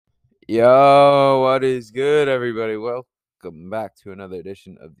Yo, what is good, everybody? Welcome back to another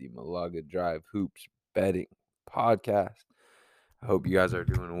edition of the Malaga Drive Hoops Betting Podcast. I hope you guys are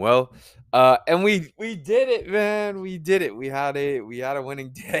doing well. And we did it, man. We did it. We had a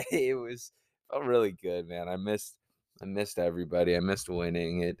winning day. Felt really good, man. I missed everybody. I missed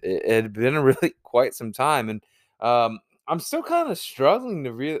winning. It had been a really quite some time, and I'm still kind of struggling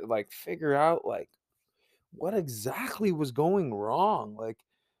to really figure out what exactly was going wrong?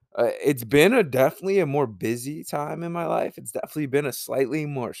 It's been definitely a more busy time in my life. It's definitely been a slightly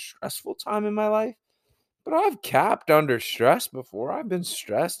more stressful time in my life, but I've capped under stress before. I've been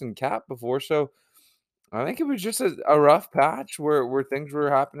stressed and capped before, so I think it was just a rough patch where things were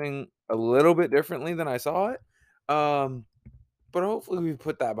happening a little bit differently than I saw it. Um, but hopefully we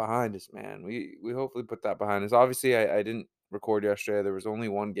put that behind us, man. We hopefully put that behind us. Obviously, I didn't record yesterday. There was only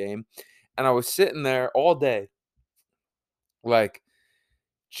one game, and I was sitting there all day like,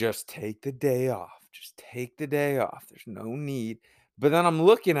 just take the day off. Just take the day off. There's no need. But then I'm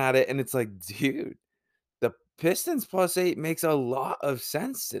looking at it and it's like, dude, the Pistons +8 makes a lot of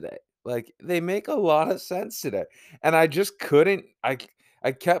sense today. Like they make a lot of sense today. And I just couldn't I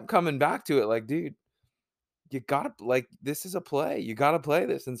kept coming back to it like, dude, you gotta like this is a play. You gotta play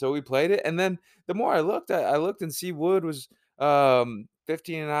this. And so we played it. And then the more I looked and see Wood was 15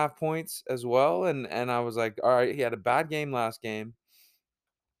 and a half points as well. And I was like, all right, he had a bad game last game.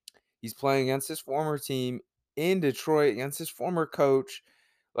 He's playing against his former team in Detroit, against his former coach.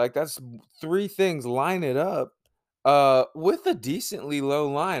 Like, that's 3 things, line it up, with a decently low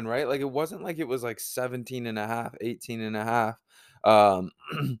line, right? Like, it wasn't like it was, like, 17 and a half, 18 and a half.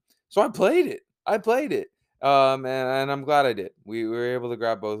 So I played it. I played it, and I'm glad I did. We were able to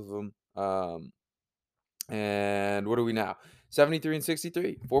grab both of them, and what are we now? 73 and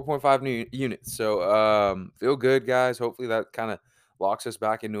 63, 4.5 new units. So feel good, guys. Hopefully that kind of locks us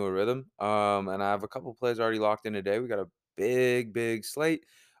back into a rhythm. And I have a couple plays already locked in today. We got a big slate.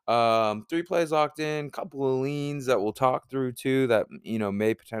 3 plays locked in, couple of leans that we'll talk through too that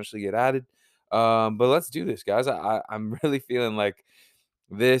may potentially get added. But let's do this, guys. I'm really feeling like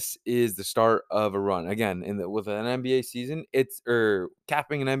this is the start of a run. Again, with an NBA season, it's or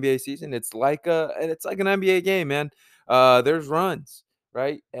capping an NBA season, it's like an NBA game, man. There's runs,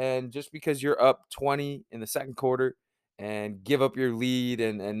 right? And just because you're up 20 in the second quarter and give up your lead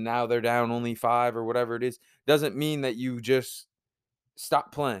and now they're down only 5 or whatever it is, doesn't mean that you just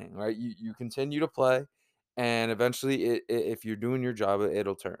stop playing, right? You continue to play and eventually if you're doing your job,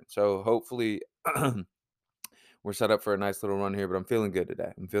 it'll turn. So hopefully we're set up for a nice little run here, but I'm feeling good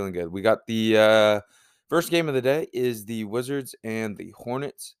today. I'm feeling good. We got the first game of the day is the Wizards and the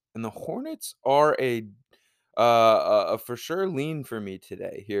Hornets, and the Hornets are a for sure lean for me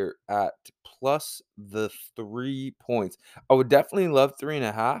today here at plus the 3 points. I would definitely love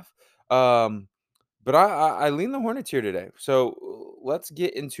 3.5. But I lean the Hornets here today. So let's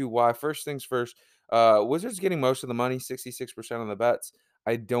get into why. First things first. Wizards getting most of the money, 66% of the bets.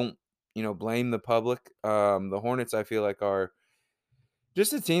 I don't, blame the public. The Hornets, I feel like, are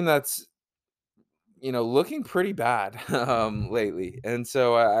just a team that's, looking pretty bad lately. And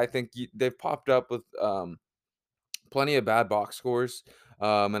so I think they've popped up with plenty of bad box scores.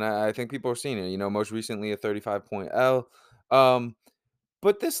 And I think people are seeing it. Most recently a 35-point L.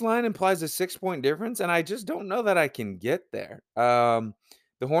 But this line implies a 6-point difference, and I just don't know that I can get there. The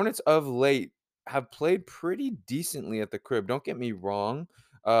Hornets of late have played pretty decently at the crib. Don't get me wrong.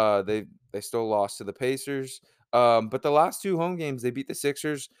 They still lost to the Pacers. But the last 2 home games, they beat the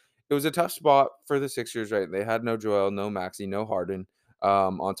Sixers. It was a tough spot for the Sixers, right? They had no Joel, no Maxey, no Harden.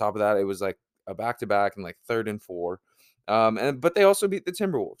 On top of that, it was like a back-to-back and like 3rd and 4. But they also beat the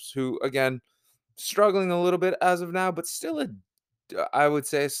Timberwolves, who again struggling a little bit as of now, but still I would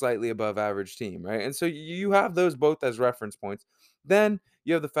say a slightly above average team, right? And so you have those both as reference points. Then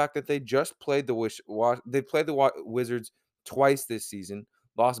you have the fact that they just played the Wizards twice this season,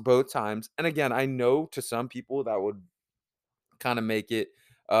 lost both times. And again, I know to some people that would kind of make it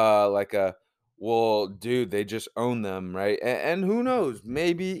like a well, dude, they just own them, right? And who knows?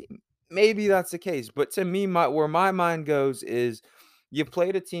 Maybe that's the case. But to me, where my mind goes is you've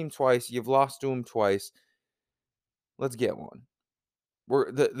played a team twice, you've lost to them twice. Let's get one.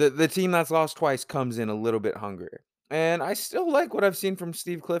 The team that's lost twice comes in a little bit hungrier. And I still like what I've seen from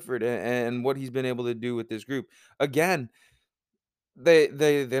Steve Clifford and what he's been able to do with this group. Again, they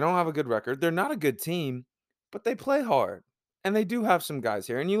don't have a good record. They're not a good team, but they play hard. And they do have some guys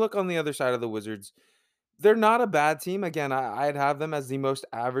here. And you look on the other side of the Wizards, they're not a bad team. Again, I'd have them as the most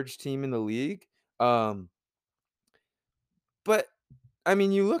average team in the league. Um, but I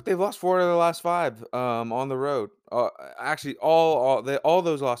mean, you look, they've lost 4 out of the last 5, on the road. Actually, all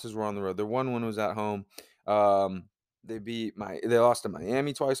those losses were on the road. Their one win was at home. Um, they lost to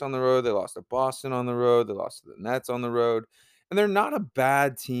Miami twice on the road, they lost to Boston on the road, they lost to the Nets on the road, and they're not a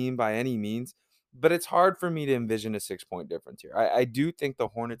bad team by any means, but it's hard for me to envision a 6-point difference here. I do think the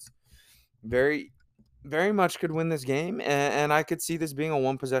Hornets very very much could win this game, and I could see this being a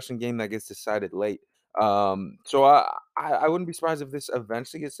one possession game that gets decided late. So I wouldn't be surprised if this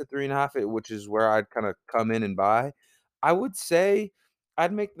eventually gets to 3.5, which is where I'd kind of come in and buy. I would say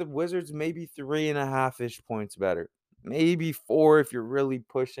I'd make the Wizards maybe 3.5 ish points better, maybe 4 if you're really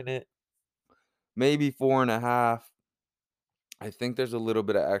pushing it, maybe 4.5. I think there's a little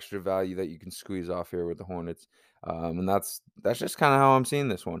bit of extra value that you can squeeze off here with the Hornets. And that's just kind of how I'm seeing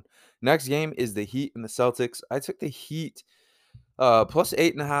this one. Next game is the Heat and the Celtics. I took the Heat plus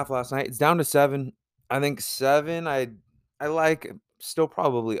 8.5 last night. It's down to 7. I think 7 I like, still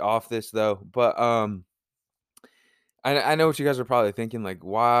probably off this though. But I know what you guys are probably thinking, like,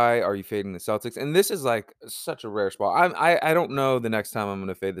 why are you fading the Celtics? And this is like such a rare spot. I don't know the next time I'm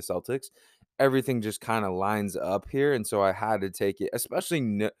gonna fade the Celtics. Everything just kind of lines up here, and so I had to take it.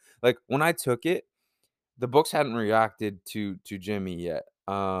 Especially like when I took it, the books hadn't reacted to Jimmy yet.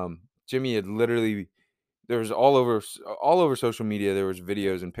 Jimmy had literally, there was all over social media. There was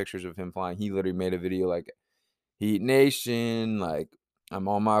videos and pictures of him flying. He literally made a video like, Heat Nation, like, I'm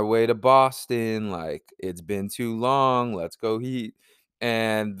on my way to Boston, like, it's been too long, let's go Heat.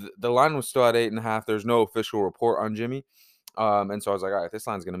 And the line was still at 8.5. There's no official report on Jimmy. And so I was like, all right, this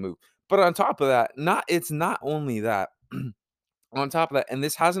line's gonna move. But on top of that, it's not only that, on top of that, and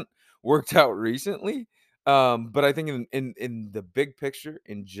this hasn't worked out recently. But I think in the big picture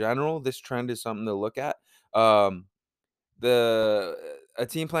in general, this trend is something to look at. Um, the a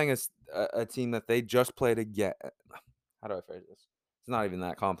team playing a team that they just played again. How do I phrase this? It's not even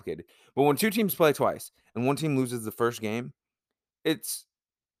that complicated. But when two teams play twice and one team loses the first game, it's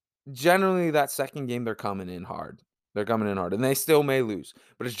generally that second game they're coming in hard. They're coming in hard, and they still may lose,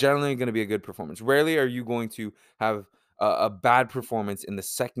 but it's generally going to be a good performance. Rarely are you going to have a bad performance in the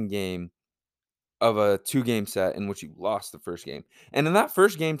second game of a 2-game set in which you lost the first game. And in that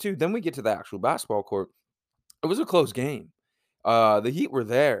first game too, then we get to the actual basketball court. It was a close game. The Heat were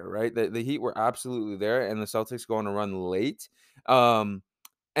there, right? The Heat were absolutely there, and the Celtics go on a run late. Um,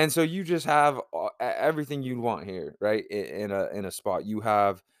 and so you just have everything you'd want here, right? In a spot, you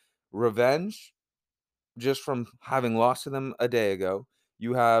have revenge just from having lost to them a day ago.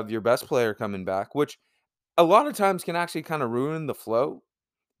 You have your best player coming back, which a lot of times can actually kind of ruin the flow.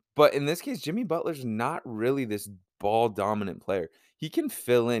 But in this case, Jimmy Butler's not really this ball dominant player. He can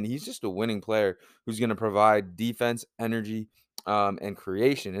fill in. He's just a winning player who's going to provide defense, energy, and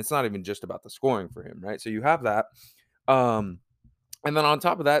creation. It's not even just about the scoring for him, right? So you have that. Um, and then on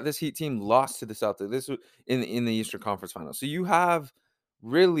top of that, this Heat team lost to the Celtics. This was in the Eastern Conference Finals. So you have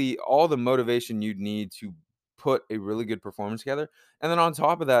really all the motivation you'd need to put a really good performance together. And then on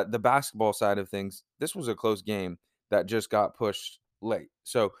top of that, the basketball side of things, this was a close game that just got pushed late.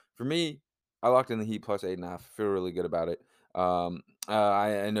 So for me, I locked in the Heat plus 8.5. Feel really good about it.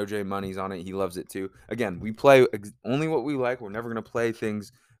 I know Jay Money's on it. He loves it too. Again, we play only what we like. We're never gonna play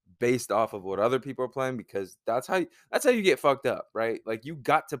things based off of what other people are playing, because that's how you get fucked up, right? Like, you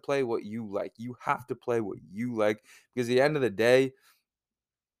got to play what you like. You have to play what you like, because at the end of the day,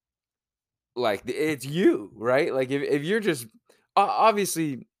 like, it's you, right? Like, if you're just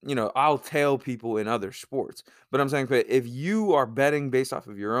obviously, I'll tell people in other sports, but I'm saying, but if you are betting based off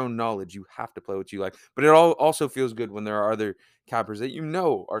of your own knowledge, you have to play what you like. But it also feels good when there are other cappers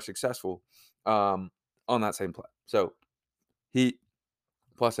that are successful on that same play. So Heat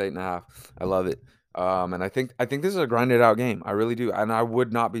plus 8.5. I love it. And I think this is a grinded out game. I really do. And I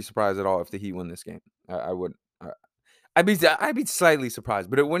would not be surprised at all if the Heat win this game. I wouldn't. I'd be slightly surprised,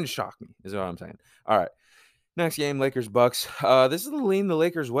 but it wouldn't shock me, is what I'm saying. All right. Next game, Lakers Bucks. This is the lean the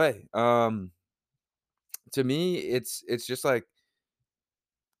Lakers way. To me, it's just like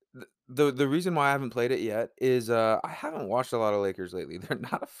the reason why I haven't played it yet is I haven't watched a lot of Lakers lately. They're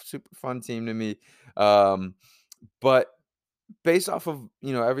not a super fun team to me. Um, but based off of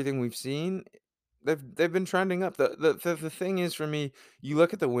everything we've seen, they've been trending up. The thing is, for me, you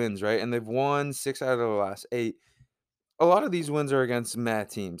look at the wins, right? And they've won 6 out of the last 8. A lot of these wins are against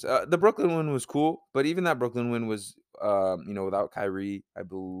mad teams. The Brooklyn one was cool, but even that Brooklyn win was, without Kyrie, I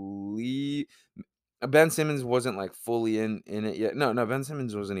believe. Ben Simmons wasn't like fully in it yet. No, Ben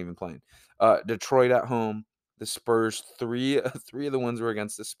Simmons wasn't even playing. Detroit at home, the Spurs, three three of the ones were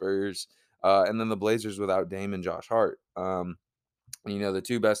against the Spurs, and then the Blazers without Dame and Josh Hart. The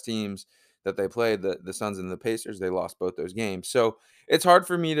two best teams that they played, the Suns and the Pacers, they lost both those games. So it's hard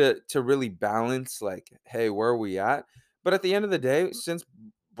for me to really balance like, hey, where are we at? But at the end of the day, since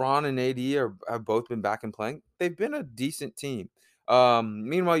Braun and AD have both been back and playing, they've been a decent team.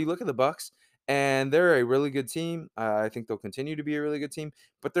 Meanwhile, you look at the Bucks, and they're a really good team. I think they'll continue to be a really good team,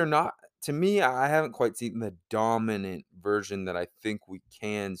 but they're not. To me, I haven't quite seen the dominant version that I think we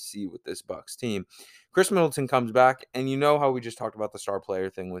can see with this Bucks team. Chris Middleton comes back, and you know how we just talked about the star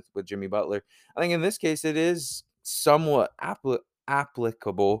player thing with Jimmy Butler. I think in this case, it is somewhat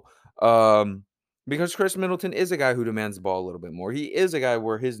applicable. Because Chris Middleton is a guy who demands the ball a little bit more. He is a guy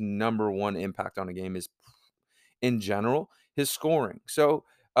where his number one impact on a game is, in general, his scoring. So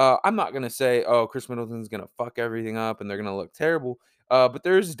I'm not going to say, oh, Chris Middleton's going to fuck everything up and they're going to look terrible. But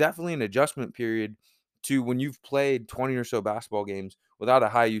there's definitely an adjustment period to when you've played 20 or so basketball games without a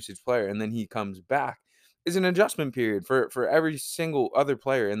high usage player and then he comes back is an adjustment period for every single other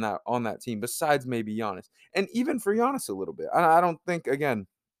player in that on that team besides maybe Giannis. And even for Giannis a little bit. I don't think, again,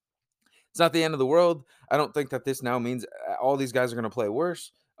 it's not the end of the world. I don't think that this now means all these guys are going to play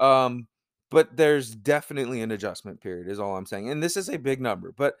worse. But there's definitely an adjustment period, is all I'm saying. And this is a big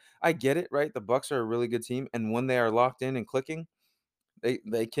number, but I get it, right? The Bucks are a really good team, and when they are locked in and clicking,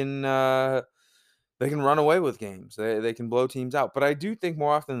 they can run away with games. They can blow teams out. But I do think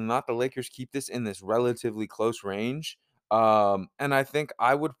more often than not, the Lakers keep this in this relatively close range. And I think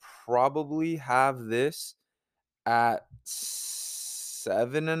I would probably have this at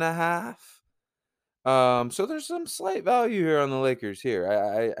 7.5. So there's some slight value here on the Lakers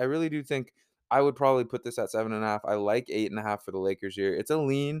here. I really do think I would probably put this at 7.5. I like 8.5 for the Lakers here. It's a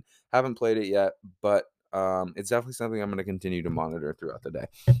lean, haven't played it yet, but it's definitely something I'm going to continue to monitor throughout the day.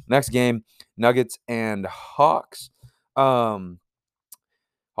 Next game, Nuggets and Hawks. Um,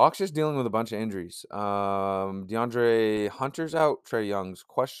 Hawks just dealing with a bunch of injuries. DeAndre Hunter's out. Trey Young's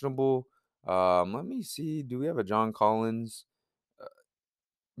questionable. Let me see. Do we have a John Collins?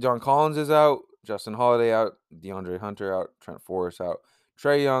 John Collins is out, Justin Holiday out, DeAndre Hunter out, Trent Forrest out,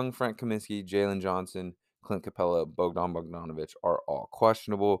 Trey Young, Frank Kaminsky, Jalen Johnson, Clint Capella, Bogdan Bogdanovic are all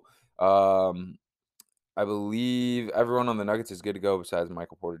questionable. Um, I believe everyone on the Nuggets is good to go besides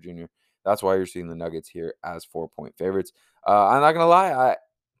Michael Porter Jr. That's why you're seeing the Nuggets here as 4-point favorites. I'm not gonna lie,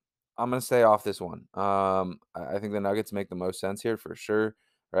 I'm gonna stay off this one. I think the Nuggets make the most sense here for sure,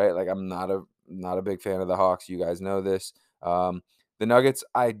 right? Like I'm not a big fan of the Hawks. You guys know this. The Nuggets,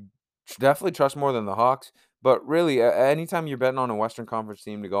 definitely trust more than the Hawks. But really, anytime you're betting on a Western Conference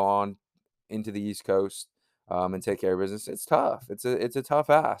team to go on into the East Coast and take care of business, it's tough. It's a tough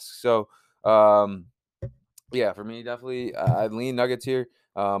ask. So um, yeah, for me, definitely, I'd lean Nuggets here.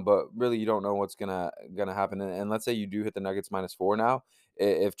 But really, you don't know what's gonna happen. And let's say you do hit the Nuggets -4 now.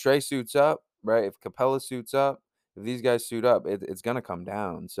 If Trey suits up, right? If Capella suits up, if these guys suit up, it's gonna come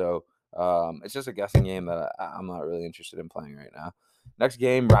down. So it's just a guessing game that I'm not really interested in playing right now. Next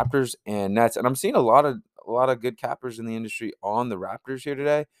game, Raptors and Nets, and I'm seeing a lot of good cappers in the industry on the Raptors here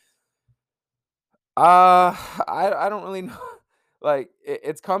today. I don't really know. Like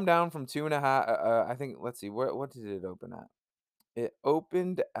it's come down from 2.5. I think. Let's see. What did it open at? It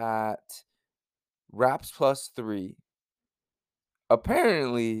opened at Raps +3.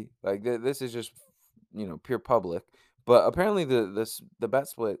 Apparently, like this is just pure public, but apparently the bet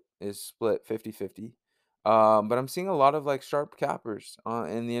split is split 50-50. But I'm seeing a lot of like sharp cappers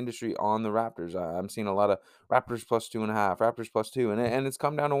in the industry on the Raptors. I'm seeing a lot of Raptors +2.5, Raptors +2, and it's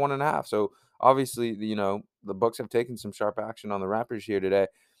come down to 1.5. So obviously, the books have taken some sharp action on the Raptors here today.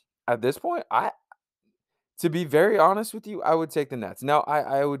 At this point, to be very honest with you, I would take the Nets. Now,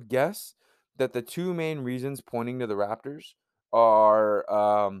 I would guess that the two main reasons pointing to the Raptors are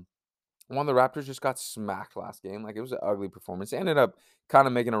one, the Raptors just got smacked last game. Like it was an ugly performance. They ended up kind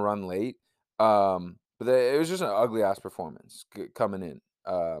of making a run late. It was just an ugly ass performance coming in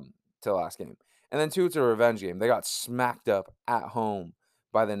to last game. And then two, it's a revenge game. They got smacked up at home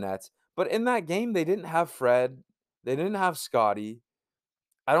by the Nets. But in that game, they didn't have Fred. They didn't have Scotty.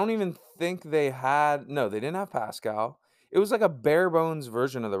 I don't even think they didn't have Pascal. It was like a bare bones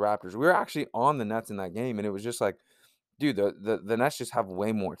version of the Raptors. We were actually on the Nets in that game, and it was just like, dude, the Nets just have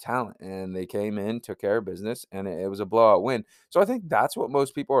way more talent, and they came in, took care of business, and it was a blowout win. So I think that's what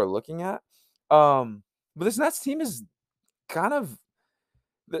most people are looking at. But this Nets team is kind of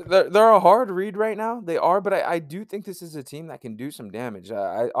they're a hard read right now. They are, but I do think this is a team that can do some damage.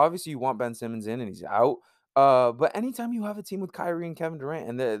 Obviously you want Ben Simmons in, and he's out. But anytime you have a team with Kyrie and Kevin Durant,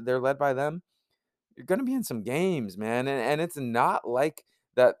 and they're led by them, you're gonna be in some games, man. And it's not like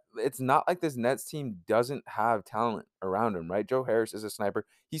that it's not like this Nets team doesn't have talent around him, right? Joe Harris is a sniper.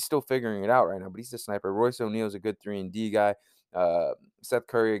 He's still figuring it out right now, but he's a sniper. Royce O'Neal is a good 3-and-D guy. Uh, Seth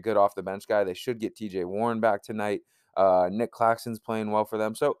Curry, a good off the bench guy. They should get TJ Warren back tonight. Nick Claxton's playing well for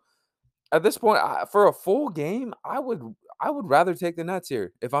them. So at this point, for a full game, I would rather take the Nets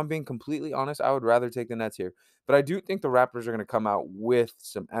here. If I'm being completely honest, I would rather take the Nets here. But I do think the Raptors are going to come out with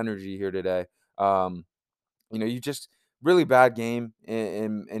some energy here today. Um, you just really bad game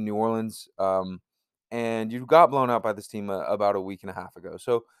in New Orleans, and you got blown out by this team about a week and a half ago.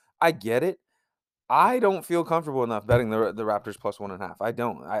 So I get it. I don't feel comfortable enough betting the Raptors plus 1.5. I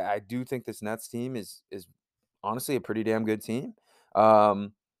don't. I do think this Nets team is honestly a pretty damn good team.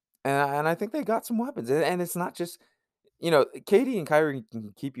 Um, and I think they got some weapons. And it's not just, Katie and Kyrie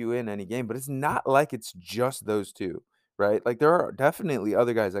can keep you in any game, but it's not like it's just those two, right? Like there are definitely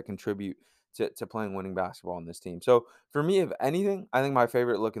other guys that contribute to playing winning basketball on this team. So for me, if anything, I think my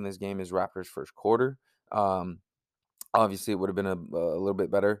favorite look in this game is Raptors first quarter. Um, Obviously, it would have been a little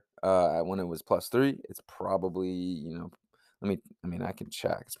bit better, when it was +3. It's probably, I mean, I can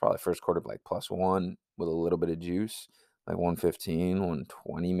check. It's probably first quarter, like, +1 with a little bit of juice, like 115,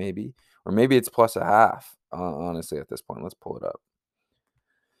 120 maybe, or maybe it's plus a half, honestly, at this point. Let's pull it up.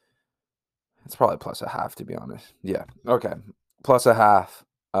 It's probably plus a half, to be honest. Yeah, okay. Plus a half.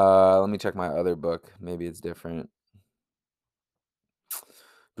 Let me check my other book. Maybe it's different.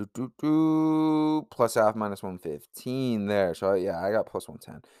 Plus half minus 115 there. So yeah, I got plus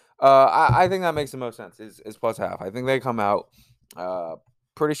 110. I think that makes the most sense. Is plus half. I think they come out uh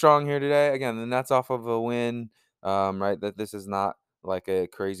pretty strong here today. Again, the Nets off of a win. Right. That this is not like a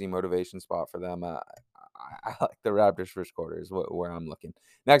crazy motivation spot for them. I like the Raptors first quarter is where I'm looking.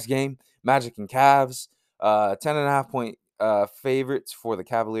 Next game, Magic and Cavs. 10.5 point favorites for the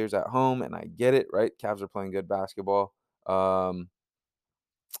Cavaliers at home, and I get it, right? Cavs are playing good basketball. Um,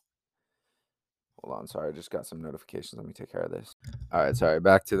 Hold on, sorry, I just got some notifications. Let me take care of this. All right, sorry.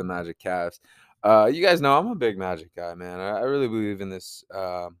 Back to the Magic Cavs. You guys know I'm a big Magic guy, man. I really believe in this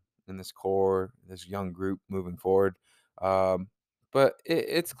core, this young group moving forward. Um, but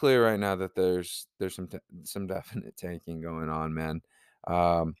it's clear right now that there's some definite tanking going on, man.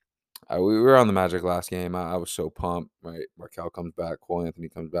 Um, we were on the Magic last game. I was so pumped, right? Markel comes back, Cole Anthony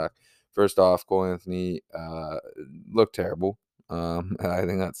comes back. First off, Cole Anthony looked terrible. I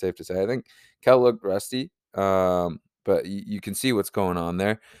think that's safe to say. I think Kel looked rusty, but you can see what's going on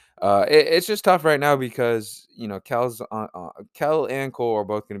there. It's just tough right now because Kel and Cole are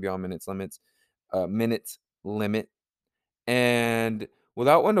both going to be on minutes limit, and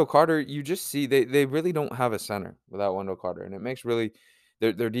without Wendell Carter, you just see they really don't have a center without Wendell Carter, and it makes really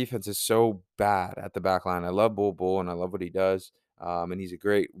their defense is so bad at the back line. I love Bull, and I love what he does, and he's a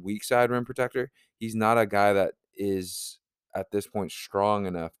great weak side rim protector. He's not a guy that is at this point strong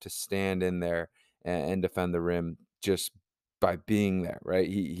enough to stand in there and defend the rim just by being there, right?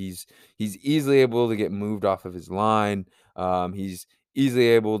 He's easily able to get moved off of his line. He's easily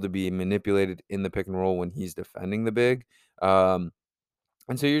able to be manipulated in the pick and roll when he's defending the big. Um,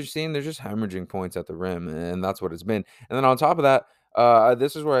 and so you're seeing they're just hemorrhaging points at the rim, and that's what it's been. And then on top of that,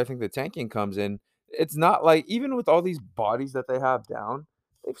 this is where I think the tanking comes in. It's not like even with all these bodies that they have down,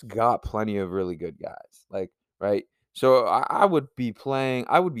 they've got plenty of really good guys. Like, right? So I would be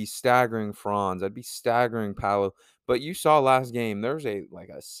staggering Franz, I'd be staggering Paolo. But you saw last game, there was a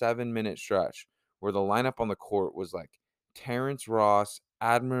 7-minute stretch where the lineup on the court was like Terrence Ross,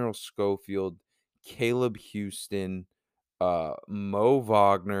 Admiral Schofield, Caleb Houston, Mo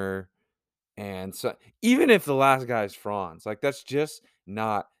Wagner, and so even if the last guy is Franz, like that's just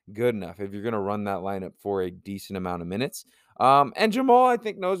not good enough if you're gonna run that lineup for a decent amount of minutes. And Jamal, I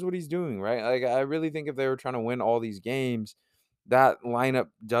think, knows what he's doing, right? Like I really think if they were trying to win all these games, that lineup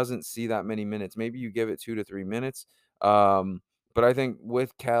doesn't see that many minutes. Maybe you give it 2 to 3 minutes. But I think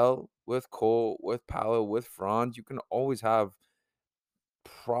with Kel, with Cole, with Paolo, with Franz, you can always have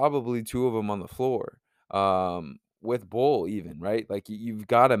probably 2 of them on the floor, with Bull even, right? Like, you've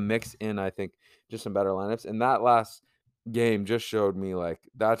gotta mix in, I think, just some better lineups, and that last game just showed me, like,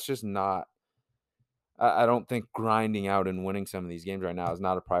 that's just not I don't think grinding out and winning some of these games right now is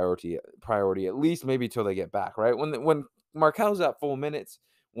not a priority, at least maybe till they get back, right? When Markel's at full minutes,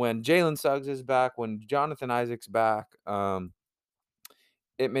 when Jalen Suggs is back, when Jonathan Isaac's back,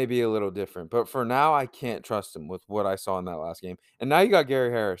 it may be a little different, but for now, I can't trust him with what I saw in that last game. And now you got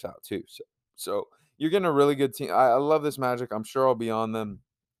Gary Harris out too. So you're getting a really good team. I love this Magic. I'm sure I'll be on them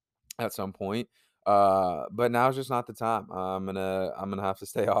at some point. But now's just not the time. I'm gonna have to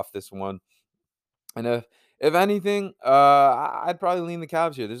stay off this one. And if anything, I'd probably lean the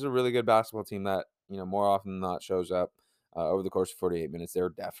Cavs here. This is a really good basketball team that more often than not shows up. over the course of 48 minutes. They're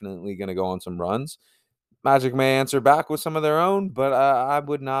definitely going to go on some runs. Magic may answer back with some of their own, but I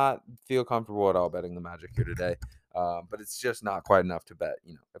would not feel comfortable at all betting the Magic here today. But it's just not quite enough to bet.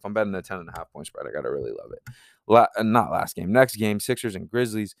 If I'm betting a 10.5 point spread, I gotta really love it. Not last game, next game, Sixers and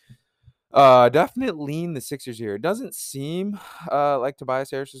Grizzlies. Definite lean the Sixers here. It doesn't seem like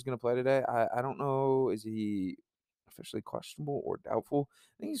Tobias Harris is going to play today. I don't know. Is he officially questionable or doubtful? I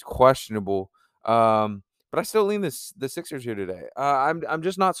think he's questionable. But I still lean the Sixers here today. I'm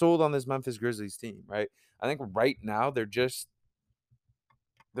just not sold on this Memphis Grizzlies team. Right. I think right now they're just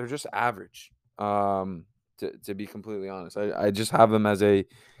average. To be completely honest, I just have them as a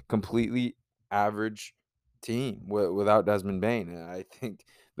completely average team without Desmond Bain, and I think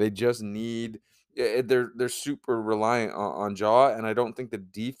they just need. They're super reliant on Jaw, and I don't think the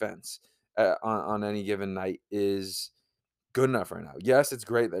defense on any given night is good enough right now. Yes, it's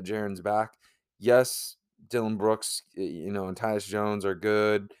great that Jaren's back. Yes, Dylan Brooks, and Tyus Jones are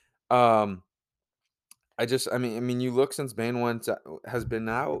good. Um, I mean, you look since Bane went has been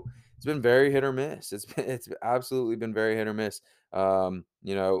out. It's been very hit or miss. It's absolutely been very hit or miss. In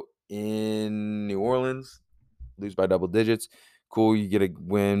New Orleans, lose by double digits. Cool, you get a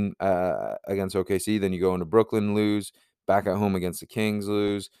win against OKC. Then you go into Brooklyn, lose. Back at home against the Kings,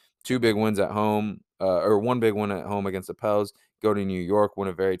 lose. Two big wins at home, or one big win at home against the Pels. Go to New York, win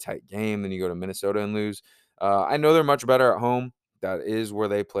a very tight game. Then you go to Minnesota and lose. I know they're much better at home. That is where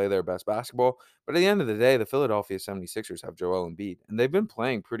they play their best basketball. But at the end of the day, the Philadelphia 76ers have Joel Embiid, and they've been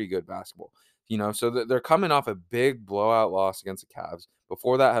playing pretty good basketball. So they're coming off a big blowout loss against the Cavs.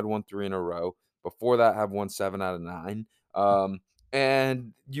 Before that, had won 3 in a row. Before that, have won 7 out of 9.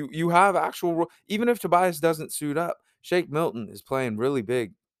 And you have even if Tobias doesn't suit up, Shake Milton is playing really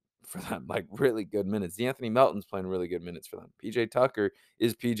big for them, like really good minutes. D'Anthony Melton's playing really good minutes for them. PJ Tucker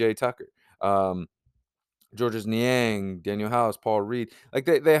is PJ Tucker. Um, Georges Niang, Daniel House, Paul Reed, like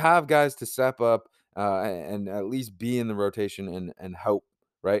they have guys to step up and at least be in the rotation and help,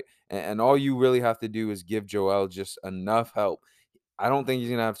 right? And all you really have to do is give Joel just enough help. I don't think he's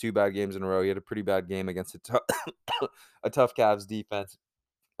gonna have 2 bad games in a row. He had a pretty bad game against a tough Cavs defense.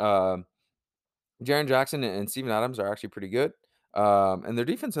 Um, Jaren Jackson and Steven Adams are actually pretty good. And their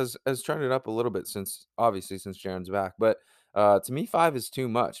defense has turned it up a little bit since Jaren's back. But to me, 5 is too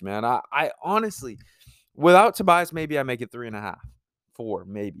much, man. I honestly, without Tobias, maybe I make it 3.5, 4,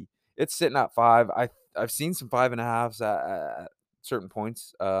 maybe. It's sitting at 5. I've seen some 5.5s at certain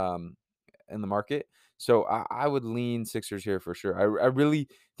points in the market. So I would lean Sixers here for sure. I really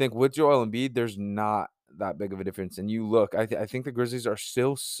think with Joel Embiid, there's not that big of a difference. And you look, I think the Grizzlies are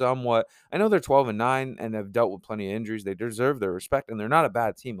still somewhat. I know they're 12-9 and have dealt with plenty of injuries. They deserve their respect, and they're not a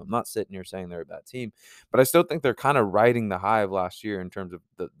bad team. I'm not sitting here saying they're a bad team, but I still think they're kind of riding the high of last year in terms of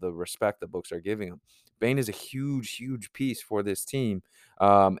the respect that books are giving them. Bane is a huge, huge piece for this team.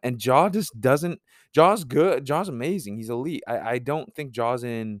 And Jaw just doesn't. Jaw's good. Jaw's amazing. He's elite. I don't think Jaw's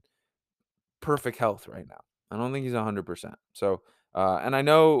in perfect health right now. I don't think he's 100%. So, and I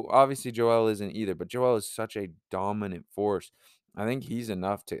know obviously Joel isn't either, but Joel is such a dominant force. I think he's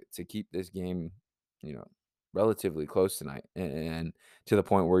enough to keep this game, you know, relatively close tonight, and to the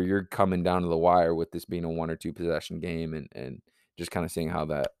point where you're coming down to the wire with this being a 1 or 2 possession game, and just kind of seeing how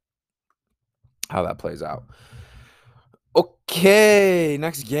that plays out. Okay,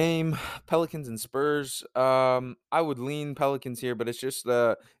 next game, Pelicans and Spurs. I would lean Pelicans here, but it's just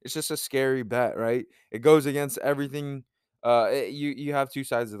a scary bet, right? It goes against everything. You have 2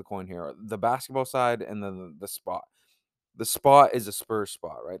 sides of the coin here: the basketball side and then the spot. The spot is a Spurs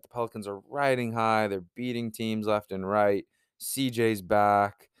spot, right? The Pelicans are riding high; they're beating teams left and right. CJ's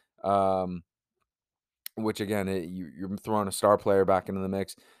back, which again, you're throwing a star player back into the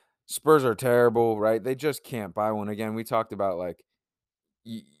mix. Spurs are terrible, right? They just can't buy one. Again, we talked about like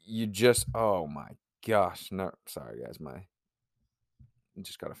you just oh my gosh. No, sorry guys, my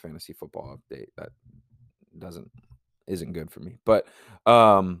just got a fantasy football update that doesn't isn't good for me. But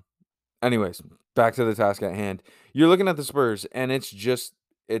anyways, back to the task at hand. You're looking at the Spurs and it's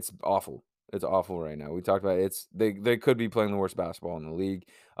awful. It's awful right now. We talked about they could be playing the worst basketball in the league.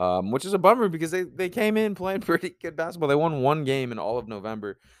 Which is a bummer because they came in playing pretty good basketball. They won 1 game in all of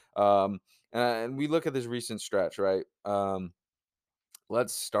November. And we look at this recent stretch, right?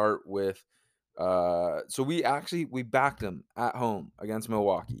 Let's start with so we backed them at home against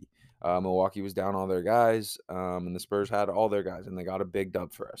Milwaukee. Milwaukee was down all their guys, and the Spurs had all their guys, and they got a big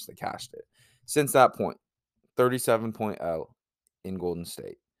dub for us. They cashed it. Since that point, 37-point L in Golden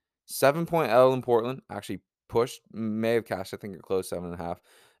State, 7-point L in Portland. Actually pushed, may have cashed. I think it closed 7.5.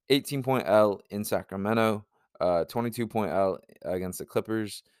 18-point L in Sacramento. 22-point L against the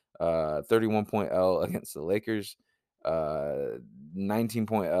Clippers. 31-point L against the Lakers. uh,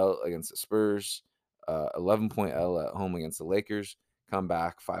 19-point L against the Spurs, 11-point L at home against the Lakers, come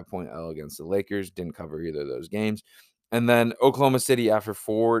back 5-point L against the Lakers, didn't cover either of those games. And then Oklahoma City after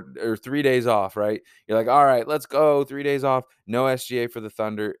 3 days off, right? You're like, all right, let's go. 3 days off. No SGA for the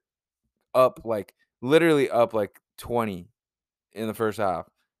Thunder. Up like literally up like 20 in the first half,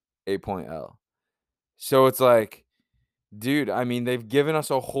 8-point L. So it's like, dude, I mean, they've given us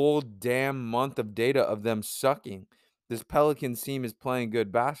a whole damn month of data of them sucking. This Pelicans team is playing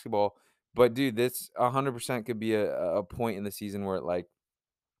good basketball, but dude, this 100% could be a point in the season where it like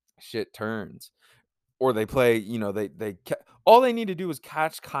shit turns. Or they play, all they need to do is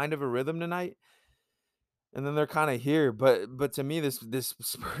catch kind of a rhythm tonight, and then they're kinda here, but to me, this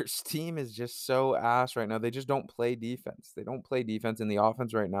Spurs team is just so ass right now. They just don't play defense. They don't play defense, and the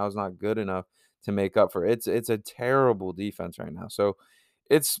offense right now is not good enough to make up for it. It's a terrible defense right now. So,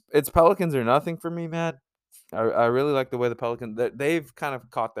 it's Pelicans or nothing for me, man. I really like the way the Pelicans they've kind of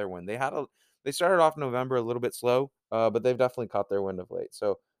caught their wind. They started off November a little bit slow, but they've definitely caught their wind of late.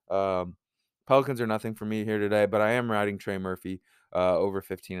 So, Pelicans are nothing for me here today, but I am riding Trey Murphy, over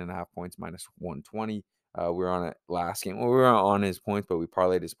 15.5 points, minus 120. We were on it last game. Well, we were on his points, but we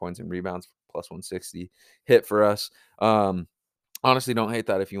parlayed his points and rebounds plus 160 hit for us. Honestly, don't hate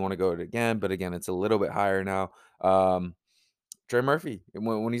that if you want to go it again, but again, it's a little bit higher now. Trey Murphy,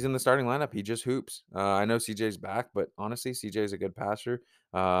 when he's in the starting lineup, he just hoops. I know CJ's back, but honestly, CJ's a good passer.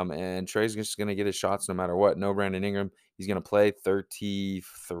 And Trey's just going to get his shots no matter what. No Brandon Ingram. He's going to play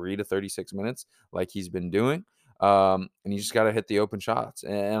 33 to 36 minutes like he's been doing. And you just got to hit the open shots.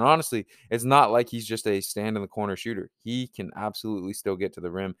 And honestly, it's not like he's just a stand in the corner shooter. He can absolutely still get to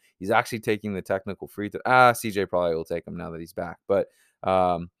the rim. He's actually taking the technical free throw. CJ probably will take him now that he's back, but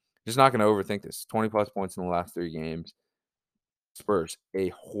just not going to overthink this. 20 plus points in the last 3 games. Spurs, a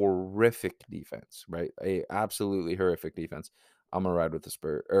horrific defense, right? A absolutely horrific defense. I'm gonna ride with the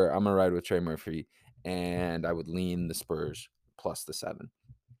Spurs, or I'm gonna ride with Trey Murphy, and I would lean the Spurs plus the 7.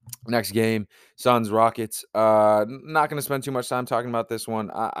 Next game, Suns Rockets. Not gonna spend too much time talking about this one.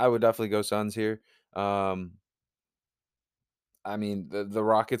 I would definitely go Suns here. Um, I mean, the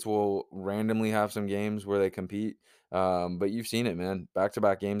Rockets will randomly have some games where they compete, but you've seen it, man.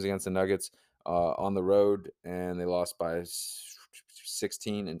 Back-to-back games against the Nuggets on the road, and they lost by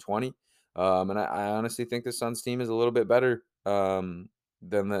 16 and 20. And I honestly think the Suns team is a little bit better than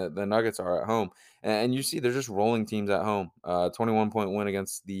the Nuggets are at home. And you see, they're just rolling teams at home. 21-point win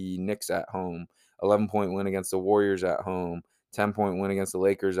against the Knicks at home, 11-point win against the Warriors at home, 10-point win against the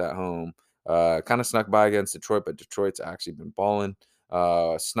Lakers at home. Kind of snuck by against Detroit, but Detroit's actually been balling.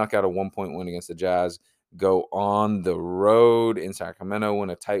 Snuck out a 1-point win against the Jazz. Go on the road in Sacramento, win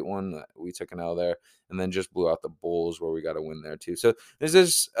a tight one. We took an L there, and then just blew out the Bulls, where we got a win there too. So this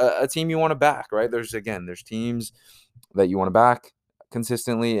is a team you want to back, right? There's teams that you want to back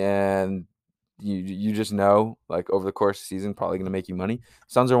consistently, and you just know, like, over the course of the season, probably going to make you money.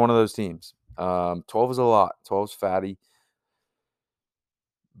 Suns are one of those teams. 12 is a lot. 12 is fatty.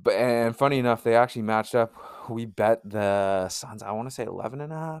 But and funny enough, they actually matched up. We bet the Suns, I want to say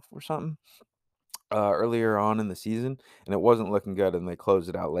 11.5 or something, earlier on in the season, and it wasn't looking good, and they closed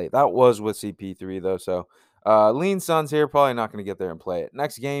it out late. That was with CP3 though, so lean Suns here, probably not going to get there and play it.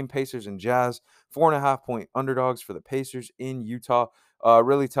 Next game, Pacers and Jazz, 4.5 point underdogs for the Pacers in Utah.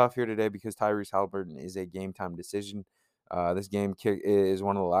 Really tough here today because Tyrese Halliburton is a game time decision. This game is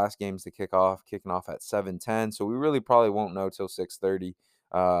one of the last games to kicking off at 7:10, so we really probably won't know till 6:30.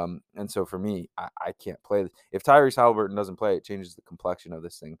 And so for me, I can't play. If Tyrese Halliburton doesn't play, it changes the complexion of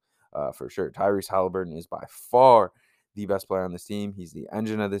this thing for sure. Tyrese Halliburton is by far the best player on this team. He's the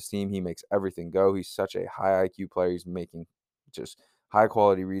engine of this team. He makes everything go. He's such a high IQ player. He's making just high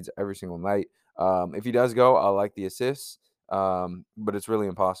quality reads every single night. If he does go, I like the assists, but it's really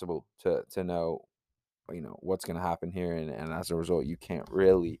impossible to know, what's going to happen here, and as a result, you can't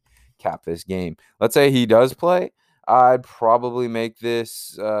really cap this game. Let's say he does play. I'd probably make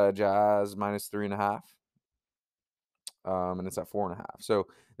this Jazz minus 3.5. And it's at 4.5. So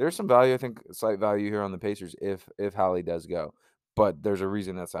there's some value, I think, slight value here on the Pacers if Hallie does go, but there's a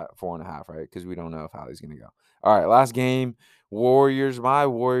reason that's at 4.5, right? Because we don't know if Hallie's going to go. All right, last game, my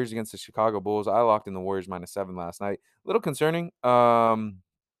Warriors against the Chicago Bulls. I locked in the Warriors minus 7 last night. A little concerning.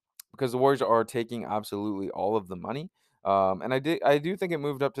 Because the Warriors are taking absolutely all of the money. And I do think it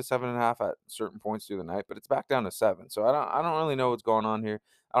moved up to 7.5 at certain points through the night, but it's back down to 7. So I don't really know what's going on here.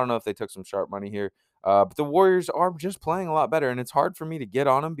 I don't know if they took some sharp money here. But the Warriors are just playing a lot better, and it's hard for me to get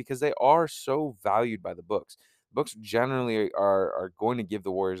on them because they are so valued by the books. Books generally are going to give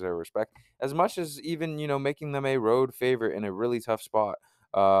the Warriors their respect, as much as even making them a road favorite in a really tough spot.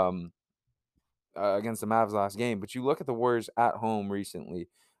 Um, against the Mavs last game. But you look at the Warriors at home recently.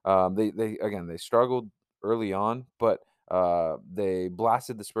 They again they struggled early on, but they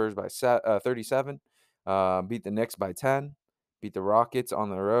blasted the Spurs by 37, beat the Knicks by 10, beat the Rockets on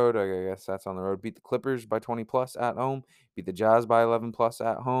the road. I guess that's on the road. Beat the Clippers by 20 plus at home. Beat the Jazz by 11 plus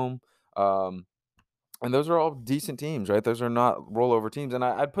at home. Um, and those are all decent teams, right? Those are not rollover teams, and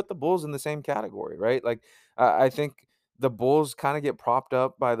I'd put the Bulls in the same category, right? Like, I think the Bulls kinda get propped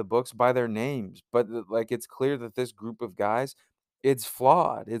up by the books by their names, but, like, it's clear that this group of guys, it's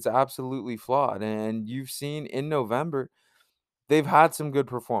flawed. It's absolutely flawed, and you've seen in November, they've had some good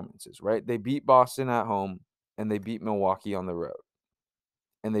performances, right? They beat Boston at home, and they beat Milwaukee on the road,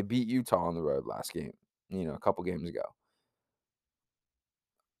 and they beat Utah on the road last game, a couple games ago.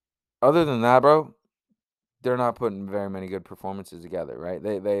 Other than that, bro, they're not putting very many good performances together, right?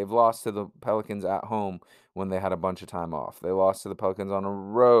 They've lost to the Pelicans at home when they had a bunch of time off. They lost to the Pelicans on a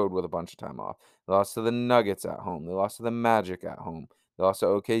road with a bunch of time off. They lost to the Nuggets at home. They lost to the Magic at home. They lost to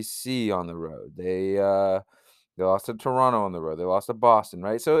OKC on the road. They lost to Toronto on the road. They lost to Boston,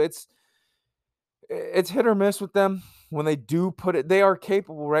 right? So it's hit or miss with them when they do put it. They are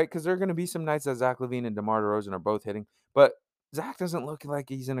capable, right? Because there are going to be some nights that Zach LaVine and DeMar DeRozan are both hitting, but Zach doesn't look like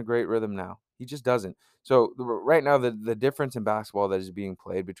he's in a great rhythm now. He just doesn't. So right now, the difference in basketball that is being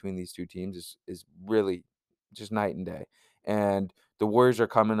played between these two teams is really just night and day. And the Warriors are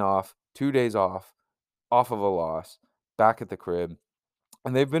coming off 2 days off of a loss, back at the crib,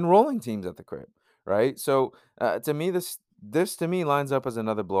 and they've been rolling teams at the crib, right? So to me, this to me lines up as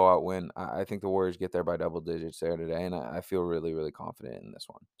another blowout win. I think the Warriors get there by double digits there today, and I feel really really confident in this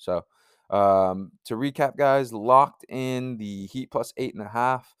one. So to recap, guys, locked in the Heat plus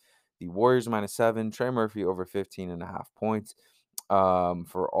 8.5, the Warriors -7, Trey Murphy over 15.5 points.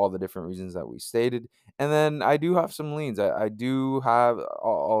 For all the different reasons that we stated. And then I do have some leans. I do have,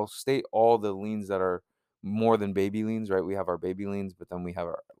 I'll state all the leans that are more than baby leans, right? We have our baby leans, but then we have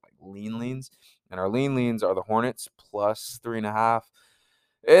our like lean leans. And our lean leans are the Hornets plus 3.5.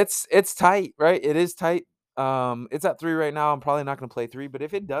 It's tight, right? It is tight. It's at 3 right now. I'm probably not going to play 3, but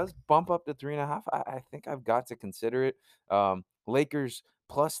if it does bump up to 3.5, I think I've got to consider it. Lakers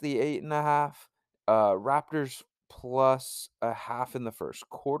plus the 8.5. Raptors plus a half in the first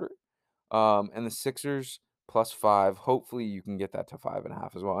quarter. And the Sixers plus 5. Hopefully you can get that to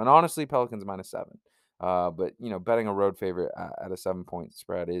 5.5 as well. And honestly, Pelicans -7. But betting a road favorite at a 7 point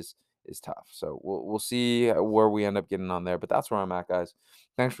spread is tough. So we'll see where we end up getting on there. But that's where I'm at, guys.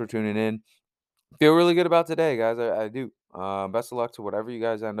 Thanks for tuning in. Feel really good about today, guys. I do. Best of luck to whatever you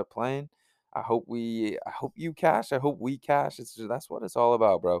guys end up playing. I hope you cash. I hope we cash. That's what it's all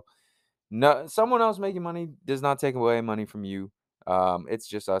about, bro. No, someone else making money does not take away money from you. It's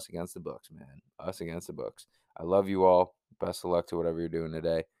just us against the books, man. Us against the books. I love you all. Best of luck to whatever you're doing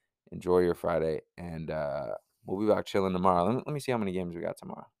today. Enjoy your Friday, and we'll be back chilling tomorrow. Let me see how many games we got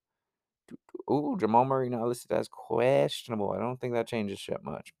tomorrow. Ooh, Jamal Murray now listed as questionable. I don't think that changes shit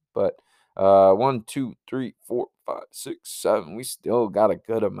much. But 1, 2, 3, 4, 5, 6, 7. We still got a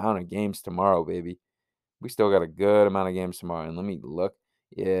good amount of games tomorrow, baby. We still got a good amount of games tomorrow. And let me look.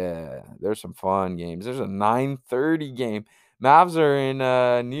 Yeah, there's some fun games. There's a 9:30 game. Mavs are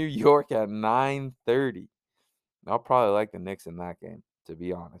in New York at 9:30. I'll probably like the Knicks in that game, to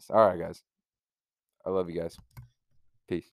be honest. All right, guys. I love you guys.